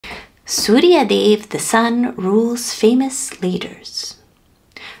Surya Dev, the sun, rules famous leaders.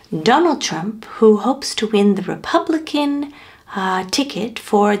 Donald Trump, who hopes to win the Republican ticket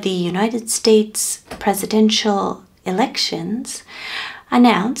for the United States presidential elections,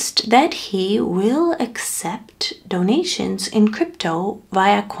 announced that he will accept donations in crypto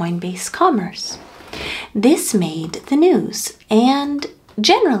via Coinbase Commerce. This made the news, and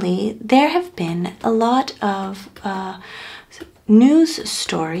generally there have been a lot of news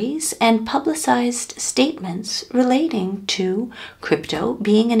stories and publicized statements relating to crypto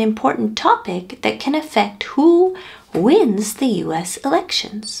being an important topic that can affect who wins the US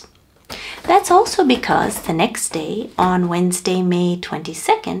elections. That's also because the next day, on Wednesday, May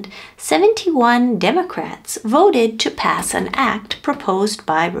 22nd, 71 Democrats voted to pass an act proposed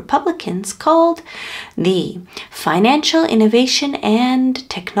by Republicans called the Financial Innovation and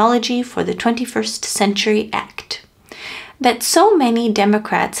Technology for the 21st Century Act. That so many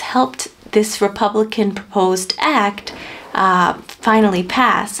Democrats helped this Republican proposed act finally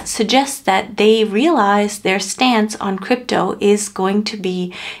pass suggests that they realize their stance on crypto is going to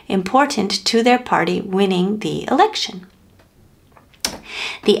be important to their party winning the election.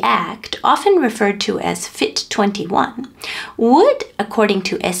 The act, often referred to as Fit 21, would, according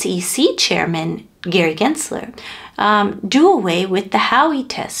to SEC Chairman Gary Gensler, do away with the Howey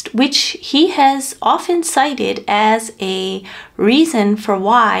test, which he has often cited as a reason for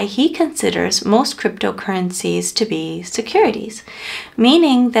why he considers most cryptocurrencies to be securities,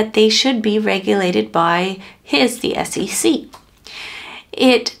 meaning that they should be regulated by the SEC.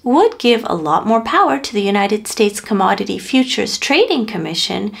 It would give a lot more power to the United States Commodity Futures Trading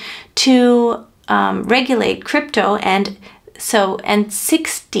Commission to regulate crypto and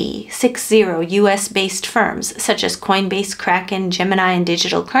 60 US-based firms such as Coinbase, Kraken, Gemini, and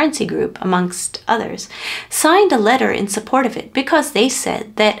Digital Currency Group, amongst others, signed a letter in support of it because they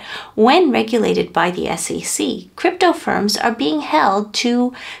said that when regulated by the SEC, crypto firms are being held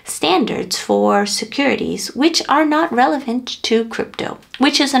to standards for securities which are not relevant to crypto,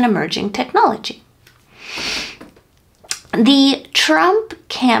 which is an emerging technology. The Trump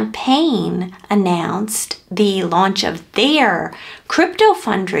campaign announced the launch of their crypto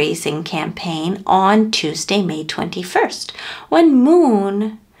fundraising campaign on Tuesday, May 21st, when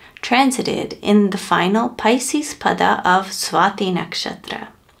Moon transited in the final Pisces pada of Swati Nakshatra.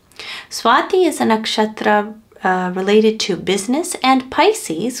 Swati is a nakshatra related to business, and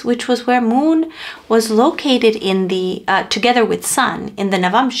Pisces, which was where Moon was located in the together with Sun in the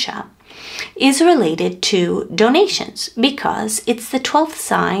Navamsha, is related to donations because it's the 12th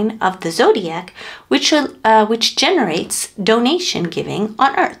sign of the zodiac which generates donation giving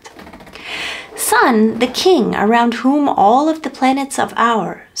on Earth. Sun, the king around whom all of the planets of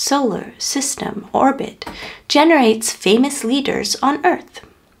our solar system orbit, generates famous leaders on Earth.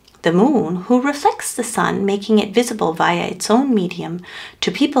 The moon, who reflects the sun, making it visible via its own medium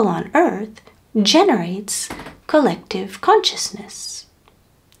to people on Earth, generates collective consciousness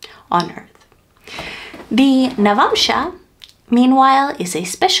on Earth. The Navamsha, meanwhile, is a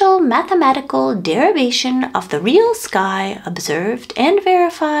special mathematical derivation of the real sky observed and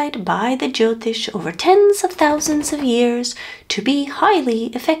verified by the Jyotish over tens of thousands of years to be highly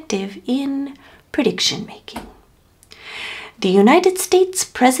effective in prediction making. The United States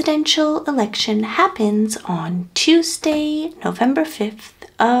presidential election happens on Tuesday, November 5th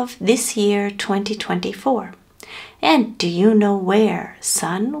of this year, 2024. And do you know where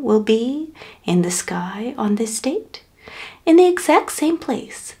Sun will be in the sky on this date? In the exact same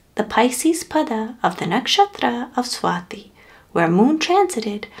place, the Pisces pada of the nakshatra of Swati, where Moon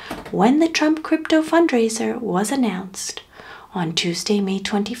transited when the Trump crypto fundraiser was announced on Tuesday, May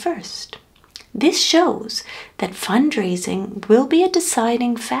 21st. This shows that fundraising will be a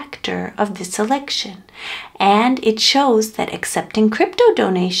deciding factor of this election, and it shows that accepting crypto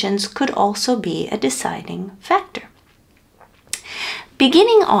donations could also be a deciding factor.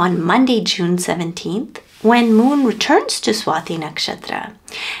 Beginning on Monday, June 17th, when Moon returns to Swati Nakshatra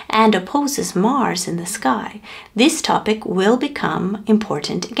and opposes Mars in the sky, this topic will become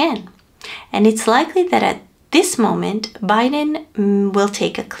important again. And it's likely that at this moment, Biden will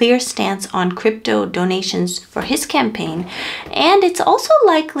take a clear stance on crypto donations for his campaign, and it's also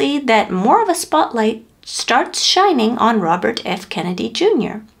likely that more of a spotlight starts shining on Robert F. Kennedy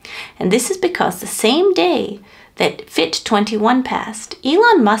Jr. And this is because the same day that Fit 21 passed,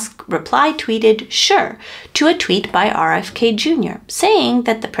 Elon Musk reply-tweeted "sure" to a tweet by RFK Jr., saying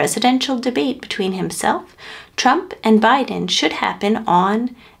that the presidential debate between himself, Trump, and Biden should happen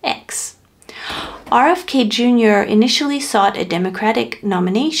on X. RFK Jr. initially sought a Democratic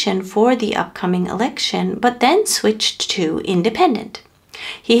nomination for the upcoming election, but then switched to independent.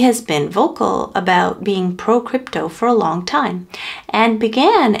 He has been vocal about being pro-crypto for a long time and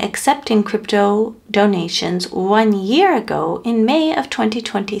began accepting crypto donations 1 year ago in May of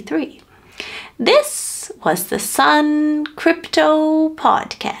 2023. This was the Sun Crypto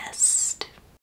Podcast.